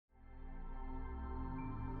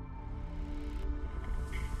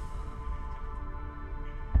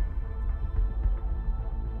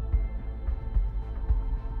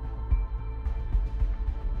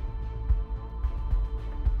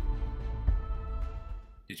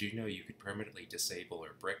Did you know you could permanently disable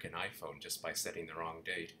or brick an iPhone just by setting the wrong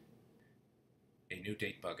date? A new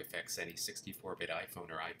date bug affects any 64-bit iPhone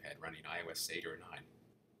or iPad running iOS 8 or 9.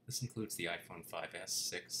 This includes the iPhone 5S,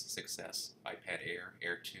 6, 6S, iPad Air,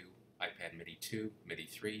 Air 2, iPad Mini 2, Mini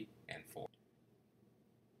 3, and 4.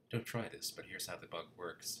 Don't try this, but here's how the bug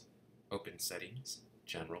works. Open Settings,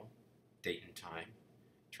 General, Date and Time,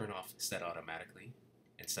 turn off Set Automatically,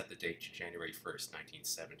 and set the date to January 1st,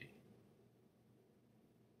 1970.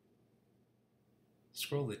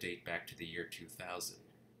 Scroll the date back to the year 2000.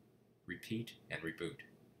 Repeat and reboot.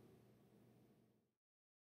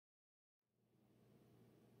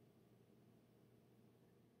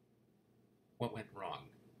 What went wrong?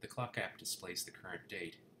 The clock app displays the current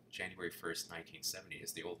date, January 1st, 1970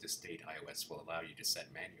 is the oldest date iOS will allow you to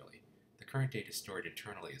set manually. The current date is stored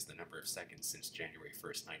internally as the number of seconds since January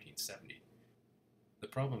 1st, 1970. The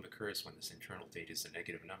problem occurs when this internal date is a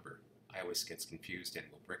negative number. iOS gets confused and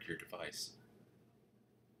will brick your device.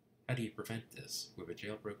 How do you prevent this? With a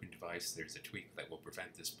jailbroken device, there's a tweak that will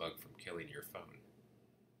prevent this bug from killing your phone.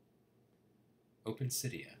 Open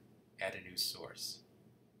Cydia. Add a new source.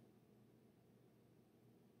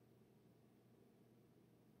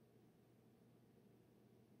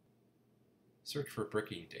 Search for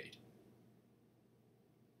bricking date.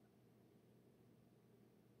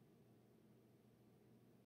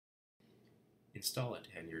 Install it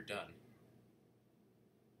and you're done.